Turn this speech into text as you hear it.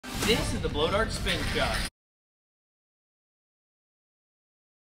This is the Blow Dart Spin Shot.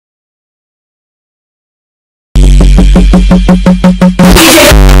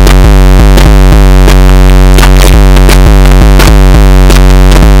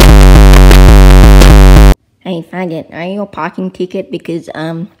 Hey faggot, are you a parking ticket? Because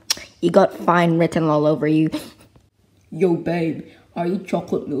you got fine written all over you. Yo babe, are you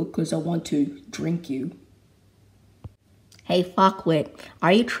chocolate milk? Cause I want to drink you. Hey fuckwit,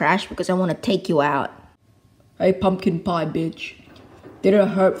 are you trash? Because I want to take you out. Hey pumpkin pie bitch, did it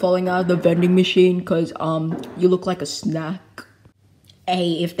hurt falling out of the vending machine? Cause you look like a snack.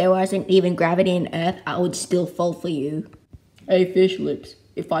 Hey, if there wasn't even gravity in Earth, I would still fall for you. Hey fish lips,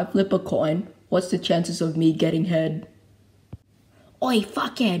 if I flip a coin, what's the chances of me getting head? Oi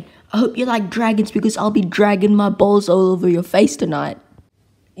fuckhead, I hope you like dragons because I'll be dragging my balls all over your face tonight.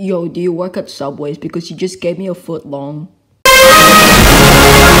 Yo, do you work at Subways? Because you just gave me a foot long.